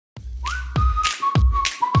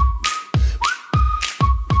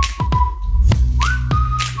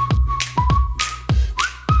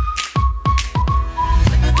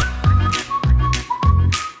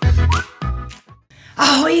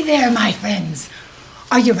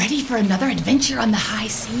Are you ready for another adventure on the high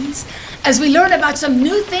seas as we learn about some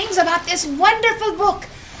new things about this wonderful book,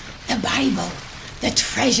 the Bible, the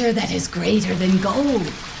treasure that is greater than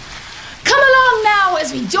gold? Come along now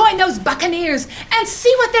as we join those buccaneers and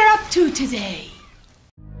see what they're up to today.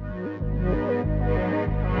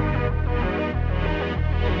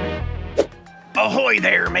 Ahoy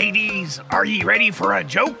there, mateys! Are ye ready for a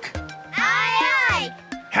joke? Aye, aye!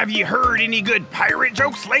 Have you heard any good pirate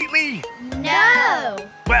jokes lately? No!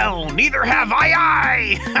 Well, neither have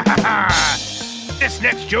I! This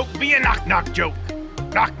next joke be a knock-knock joke.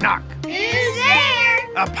 Knock-knock. Who's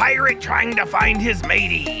there? A pirate trying to find his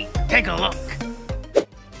matey. Take a look.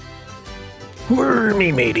 Where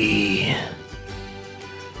me matey?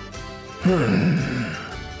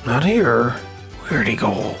 Not here. Where'd he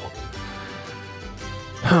go?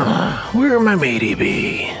 Where my matey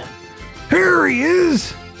be? Here he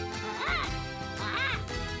is!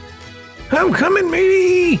 I'm coming,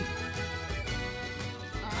 matey!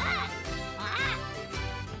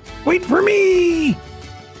 Wait for me!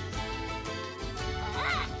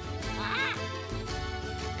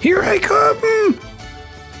 Here I come!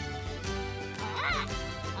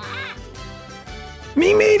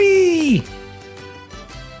 Me matey!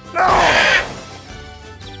 No!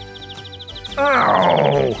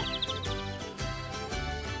 Ow!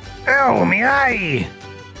 Ow, me eye!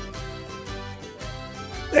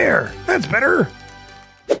 There, that's better.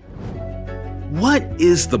 What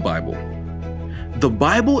is the Bible? The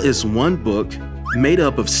Bible is one book made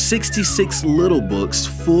up of 66 little books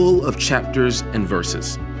full of chapters and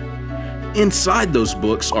verses. Inside those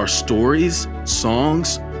books are stories,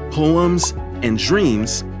 songs, poems, and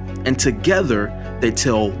dreams, and together they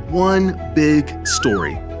tell one big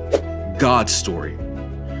story, God's story.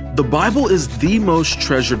 The Bible is the most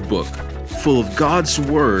treasured book, full of God's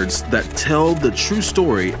words that tell the true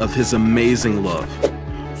story of His amazing love.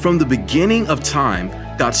 From the beginning of time,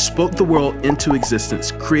 God spoke the world into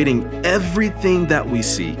existence, creating everything that we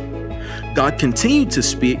see. God continued to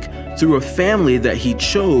speak through a family that He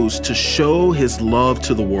chose to show His love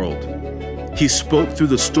to the world. He spoke through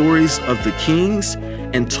the stories of the kings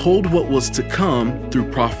and told what was to come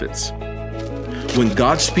through prophets. When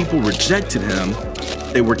God's people rejected Him,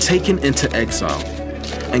 they were taken into exile,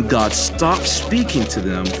 and God stopped speaking to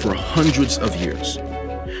them for hundreds of years.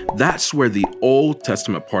 That's where the Old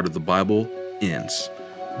Testament part of the Bible ends.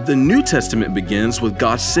 The New Testament begins with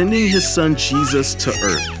God sending His Son Jesus to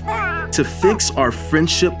earth to fix our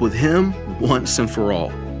friendship with Him once and for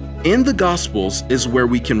all. In the Gospels is where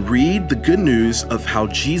we can read the good news of how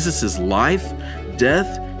Jesus' life,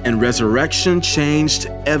 death, and resurrection changed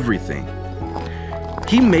everything.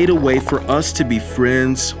 He made a way for us to be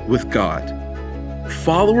friends with God.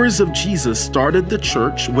 Followers of Jesus started the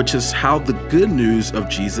church, which is how the good news of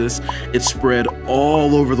Jesus is spread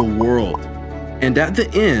all over the world. And at the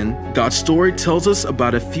end, God's story tells us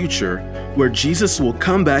about a future where Jesus will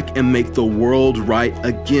come back and make the world right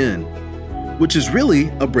again, which is really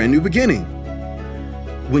a brand new beginning.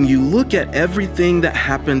 When you look at everything that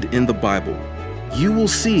happened in the Bible, you will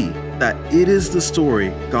see that it is the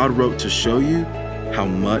story God wrote to show you how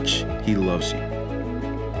much He loves you.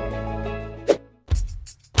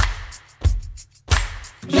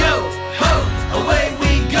 Yo, ho, away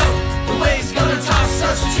we go. The wave's gonna toss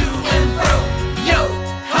us to and fro. Yo,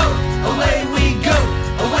 ho, away we go.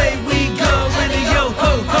 Away we go with a yo,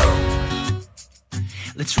 ho, ho.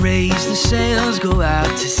 Let's raise the sails, go out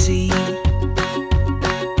to sea,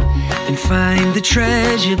 and find the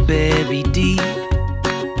treasure buried deep.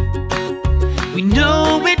 We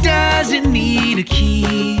know it doesn't need a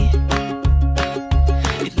key.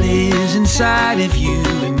 It lives inside of you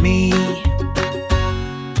and me.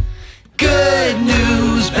 Good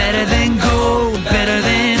news, better than gold, better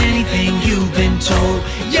than anything you've been told.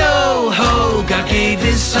 Yo ho, God gave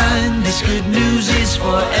His Son. This good news is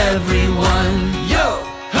for everyone. Yo,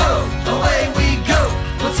 ho, away we go.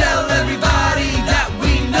 We'll tell everybody that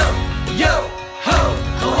we know. Yo, ho,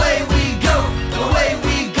 away we go. Away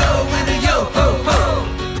we go with a yo, ho, ho.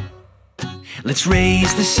 Let's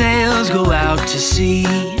raise the sails, go out to sea,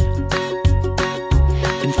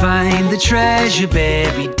 and find the treasure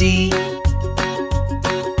buried deep.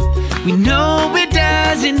 We know it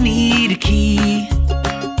doesn't need a key.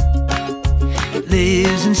 It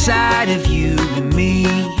lives inside of you and me.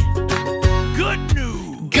 Good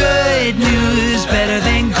news! Good news, better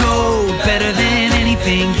than gold, better than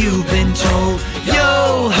anything you've been told.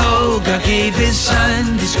 Yo ho, God gave His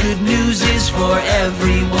Son. This good news is for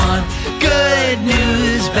everyone. Good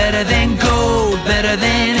news, better than gold, better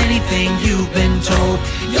than anything you've been told.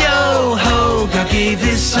 Yo ho, God gave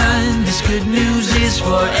His Son. This good news is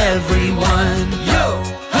for everyone. Yo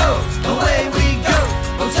ho, away we go.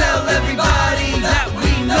 We'll tell everybody that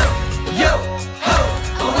we know. Yo ho,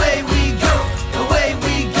 away we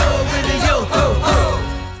go with a yo ho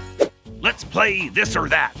ho. Let's play this or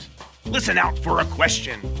that. Listen out for a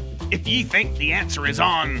question. If ye think the answer is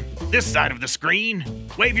on this side of the screen,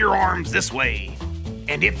 wave your arms this way.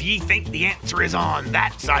 And if ye think the answer is on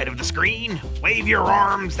that side of the screen, wave your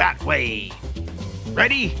arms that way.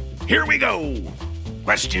 Ready? Here we go.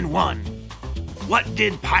 Question 1. What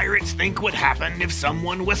did pirates think would happen if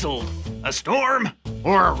someone whistled? A storm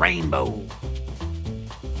or a rainbow?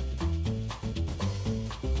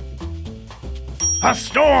 A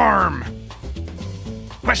storm!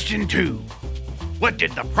 Question 2. What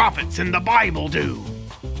did the prophets in the Bible do?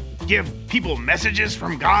 Give people messages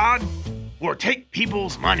from God or take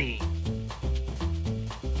people's money?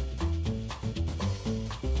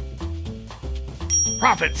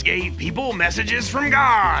 Prophets gave people messages from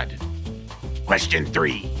God. Question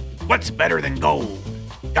 3. What's better than gold?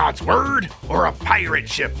 God's word or a pirate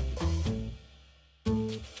ship?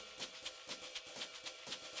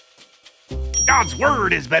 God's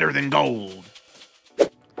word is better than gold.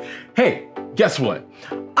 Hey, guess what?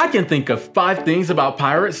 I can think of 5 things about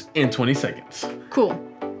pirates in 20 seconds. Cool.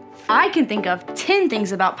 I can think of 10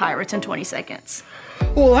 things about pirates in 20 seconds.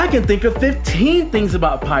 Well, I can think of 15 things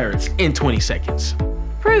about pirates in 20 seconds.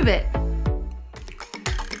 Prove it.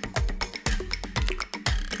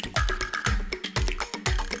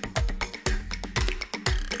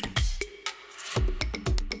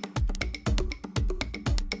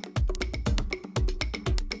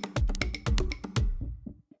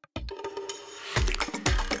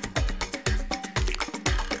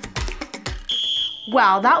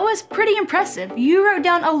 Wow, that was pretty impressive. You wrote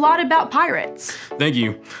down a lot about pirates. Thank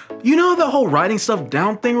you. You know the whole writing stuff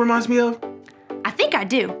down thing reminds me of? I think I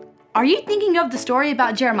do. Are you thinking of the story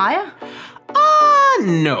about Jeremiah?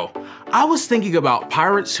 No. I was thinking about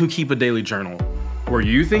pirates who keep a daily journal. Were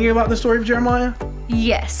you thinking about the story of Jeremiah?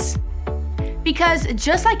 Yes. Because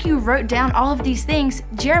just like you wrote down all of these things,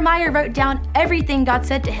 Jeremiah wrote down everything God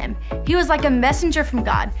said to him. He was like a messenger from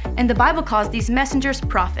God, and the Bible calls these messengers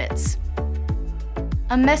prophets.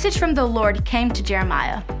 A message from the Lord came to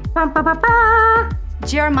Jeremiah.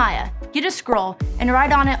 Jeremiah, get a scroll and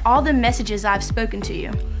write on it all the messages I've spoken to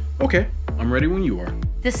you. Okay, I'm ready when you are.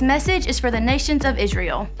 This message is for the nations of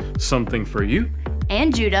Israel. Something for you.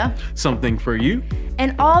 And Judah. Something for you.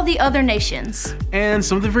 And all the other nations. And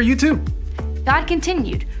something for you too. God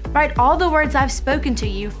continued, write all the words I've spoken to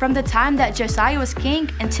you from the time that Josiah was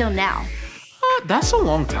king until now. That's a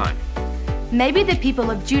long time. Maybe the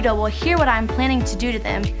people of Judah will hear what I am planning to do to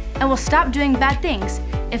them and will stop doing bad things.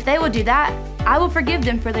 If they will do that, I will forgive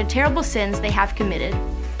them for their terrible sins they have committed.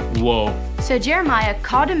 Whoa. So Jeremiah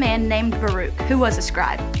called a man named Baruch, who was a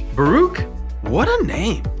scribe. Baruch? What a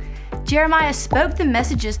name. Jeremiah spoke the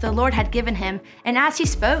messages the Lord had given him, and as he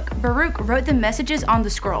spoke, Baruch wrote the messages on the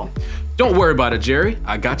scroll. Don't worry about it, Jerry.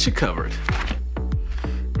 I got you covered.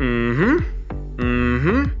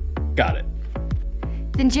 Got it.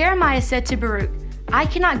 Then Jeremiah said to Baruch, I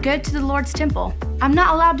cannot go to the Lord's temple. I'm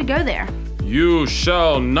not allowed to go there. You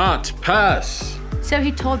shall not pass. So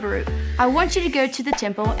he told Baruch, I want you to go to the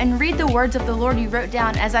temple and read the words of the Lord you wrote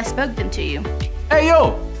down as I spoke them to you. Hey,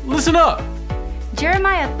 yo, listen up.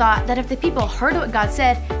 Jeremiah thought that if the people heard what God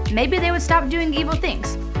said, maybe they would stop doing evil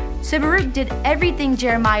things. So Baruch did everything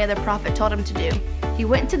Jeremiah the prophet told him to do. He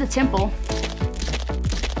went to the temple.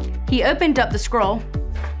 He opened up the scroll.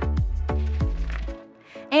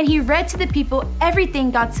 And he read to the people everything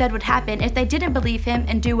God said would happen if they didn't believe him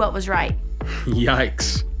and do what was right.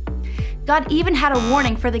 Yikes. God even had a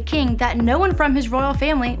warning for the king that no one from his royal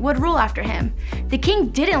family would rule after him. The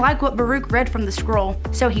king didn't like what Baruch read from the scroll,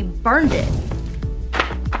 so he burned it.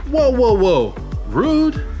 Whoa.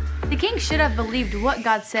 Rude. The king should have believed what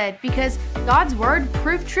God said because God's word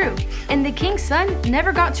proved true, and the king's son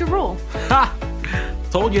never got to rule. Ha!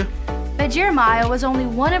 Told you. But Jeremiah was only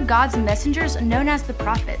one of God's messengers known as the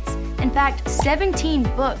prophets. In fact, 17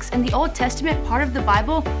 books in the Old Testament part of the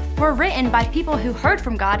Bible were written by people who heard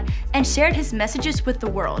from God and shared his messages with the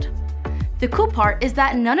world. The cool part is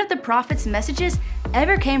that none of the prophets' messages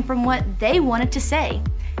ever came from what they wanted to say.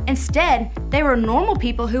 Instead, they were normal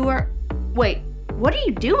people who were... Wait, what are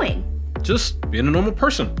you doing? Just being a normal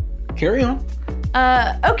person. Carry on.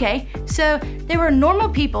 Okay, so they were normal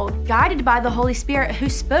people guided by the Holy Spirit who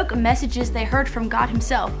spoke messages they heard from God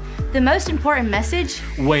himself. The most important message...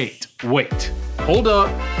 Wait. Hold up.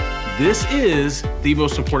 This is the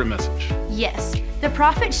most important message. Yes, the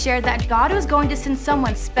prophet shared that God was going to send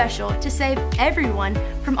someone special to save everyone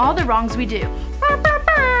from all the wrongs we do.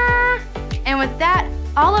 And with that,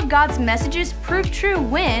 all of God's messages proved true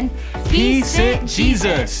when He sent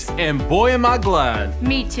Jesus. And boy, am I glad.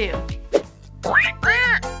 Me too.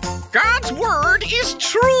 God's word is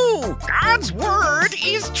true! God's word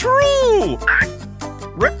is true!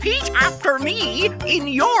 Repeat after me in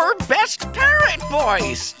your best parrot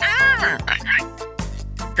voice.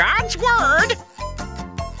 God's word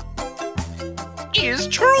is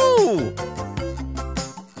true!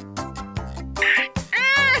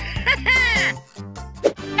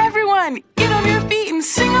 Everyone, get on your feet and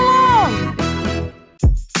sing along!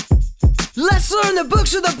 Let's learn the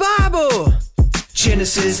books of the Bible!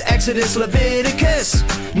 Genesis, Exodus, Leviticus,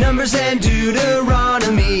 Numbers and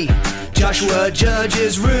Deuteronomy, Joshua,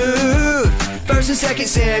 Judges, Ruth, 1st and 2nd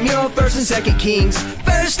Samuel, 1st and 2nd Kings,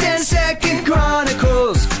 1st and 2nd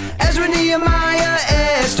Chronicles, Ezra, Nehemiah,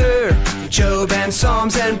 Esther, Job and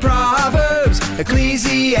Psalms and Proverbs,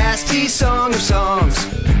 Ecclesiastes, Song of Songs.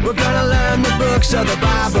 We're gonna learn the books of the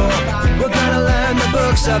Bible. We're gonna learn the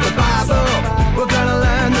books of the Bible. We're gonna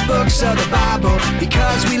learn the books of the Bible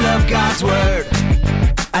because we love God's Word.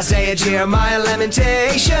 Isaiah, Jeremiah,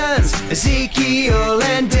 Lamentations, Ezekiel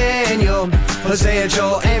and Daniel, Hosea,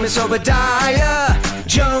 Joel, Amos, Obadiah,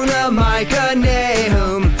 Jonah, Micah,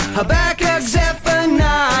 Nahum, Habakkuk,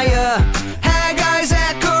 Zephaniah, Haggai,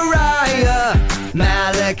 Zechariah,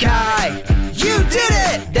 Malachi. You did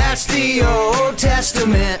it! That's the Old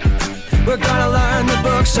Testament. We're gonna learn the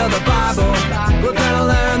books of the Bible. We're gonna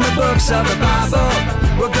learn the books of the Bible.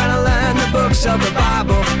 We're gonna learn the books of the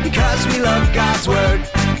Bible because we love God's Word.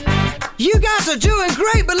 You guys are doing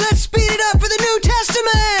great, but let's speed it up for the New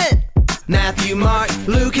Testament! Matthew, Mark,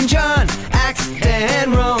 Luke and John, Acts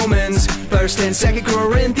and Romans, 1st and 2nd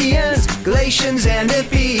Corinthians, Galatians and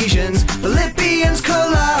Ephesians, Philippians,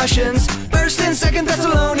 Colossians, 1st and 2nd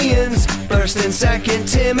Thessalonians, 1st and 2nd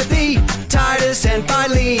Timothy, Titus and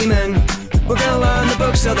Philemon. We're gonna learn the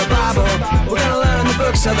books of the Bible. We're gonna learn the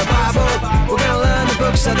books of the Bible. We're gonna learn the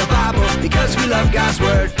books of the Bible because we love God's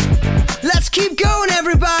Word. Let's keep going,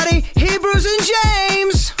 everybody! Hebrews and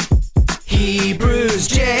James! Hebrews,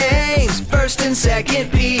 James, 1st and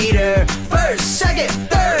 2nd Peter, 1st, 2nd,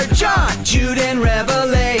 3rd John, Jude and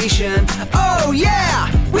Revelation. Oh yeah,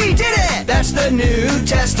 we did it! That's the New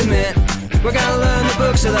Testament. We're gonna learn the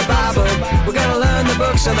books of the Bible. We're gonna learn the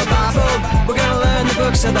books of the Bible. We're gonna learn the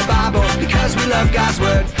books of the Bible because we love God's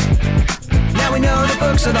Word. Now we know the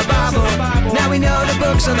books of the Bible. Now we know the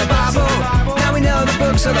books of the Bible. Now we know the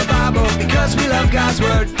books of the Bible because we love God's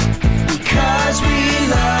Word. Because we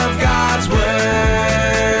love God's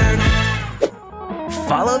Word.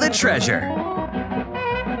 Follow the treasure.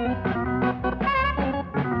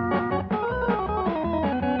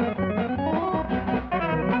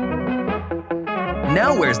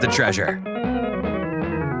 Now where's the treasure?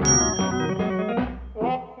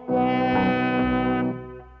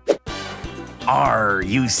 Are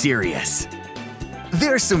you serious?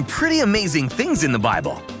 There's some pretty amazing things in the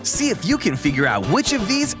Bible. See if you can figure out which of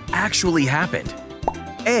these actually happened.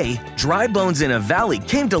 A. Dry bones in a valley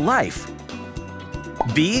came to life.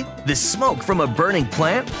 B. The smoke from a burning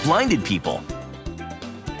plant blinded people.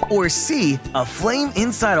 Or C. A flame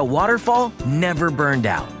inside a waterfall never burned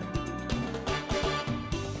out.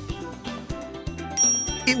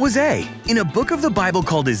 It was A. In a book of the Bible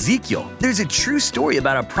called Ezekiel, there's a true story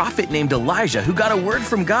about a prophet named Elijah who got a word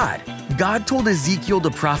from God. God told Ezekiel to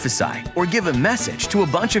prophesy or give a message to a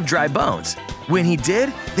bunch of dry bones. When he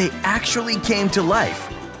did, they actually came to life.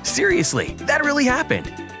 Seriously, that really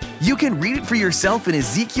happened. You can read it for yourself in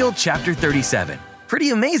Ezekiel chapter 37.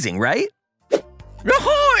 Pretty amazing, right?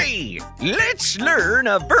 Ahoy! Let's learn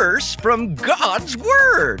a verse from God's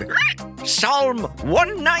Word. Psalm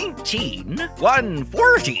 119,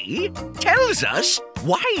 140 tells us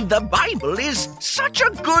why the Bible is such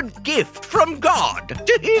a good gift from God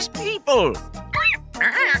to His people.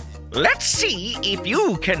 Let's see if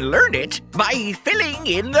you can learn it by filling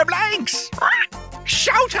in the blanks.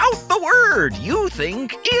 Shout out the word you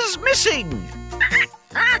think is missing.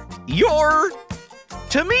 Your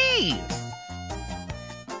to me.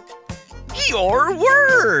 Your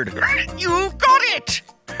word! You got it!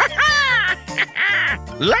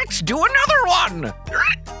 Let's do another one!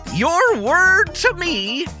 Your word to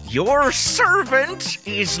me, your servant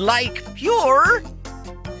is like pure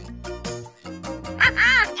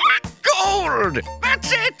gold!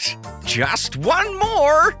 That's it! Just one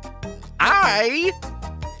more!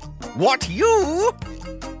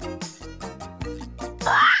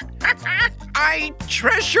 I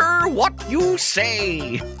treasure what you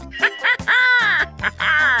say.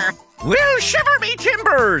 Well, shiver me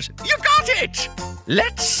timbers, you got it.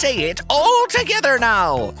 Let's say it all together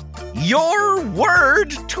now. Your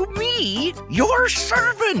word to me, your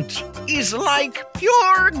servant, is like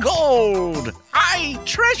pure gold. I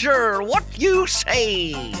treasure what you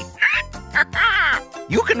say.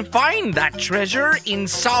 You can find that treasure in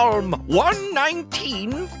Psalm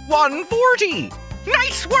 119, 140.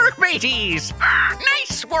 Nice work, mateys!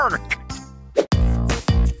 Nice work!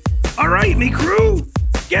 All right, me crew,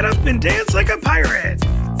 get up and dance like a pirate.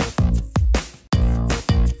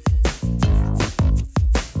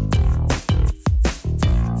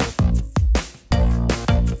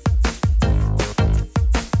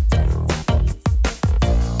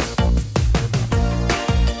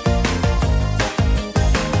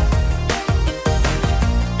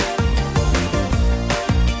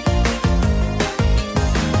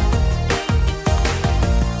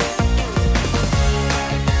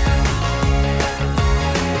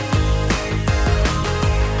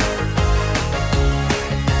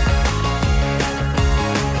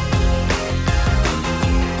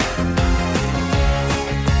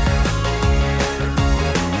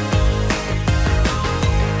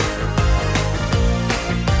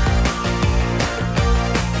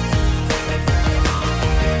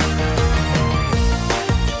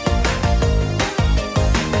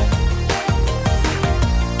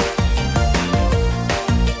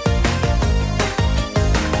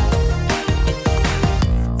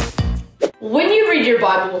 When you read your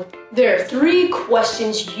Bible, there are 3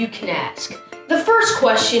 questions you can ask. The first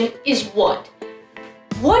question is what?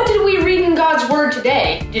 What did we read in God's Word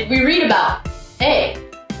today? Did we read about A,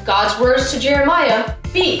 God's words to Jeremiah,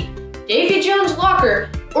 B, Davy Jones' locker,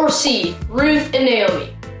 or C, Ruth and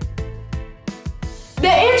Naomi? The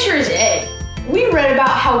answer is A. We read about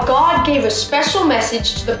how God gave a special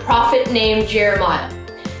message to the prophet named Jeremiah.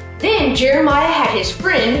 Then Jeremiah had his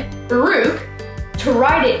friend, Baruch, to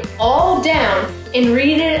write it all down and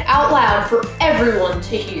read it out loud for everyone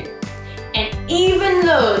to hear. And even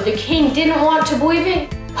though the king didn't want to believe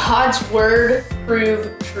it, God's word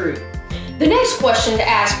proved true. The next question to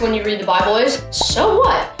ask when you read the Bible is, so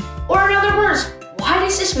what? Or in other words, why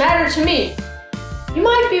does this matter to me? You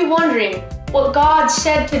might be wondering what God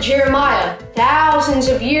said to Jeremiah thousands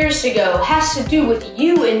of years ago has to do with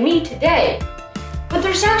you and me today. But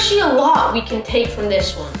there's actually a lot we can take from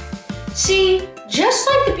this one. See, just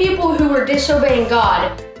like the people who were disobeying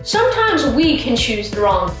God, sometimes we can choose the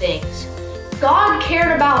wrong things. God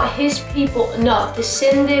cared about His people enough to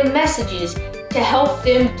send them messages to help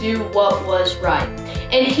them do what was right.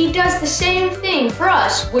 And He does the same thing for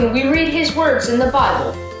us when we read His words in the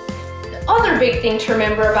Bible. The other big thing to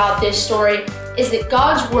remember about this story is that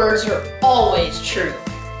God's words are always true.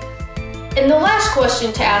 And the last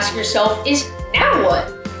question to ask yourself is, now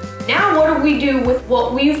what? Now what do we do with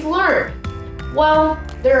what we've learned? Well,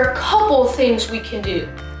 there are a couple of things we can do.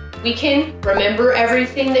 We can remember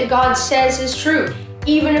everything that God says is true,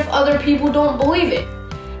 even if other people don't believe it.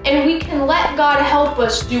 And we can let God help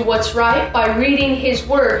us do what's right by reading His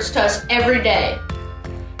words to us every day.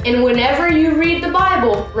 And whenever you read the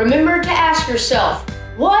Bible, remember to ask yourself,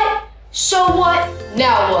 what? So what?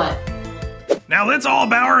 Now what? Now let's all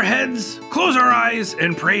bow our heads, close our eyes,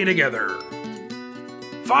 and pray together.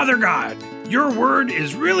 Father God, your word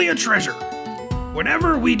is really a treasure.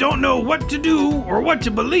 Whenever we don't know what to do or what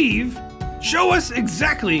to believe, show us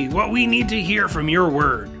exactly what we need to hear from your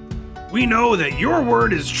word. We know that your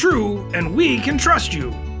word is true and we can trust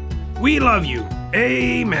you. We love you.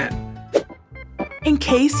 Amen. In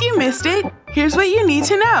case you missed it, here's what you need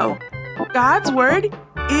to know. God's word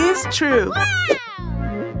is true.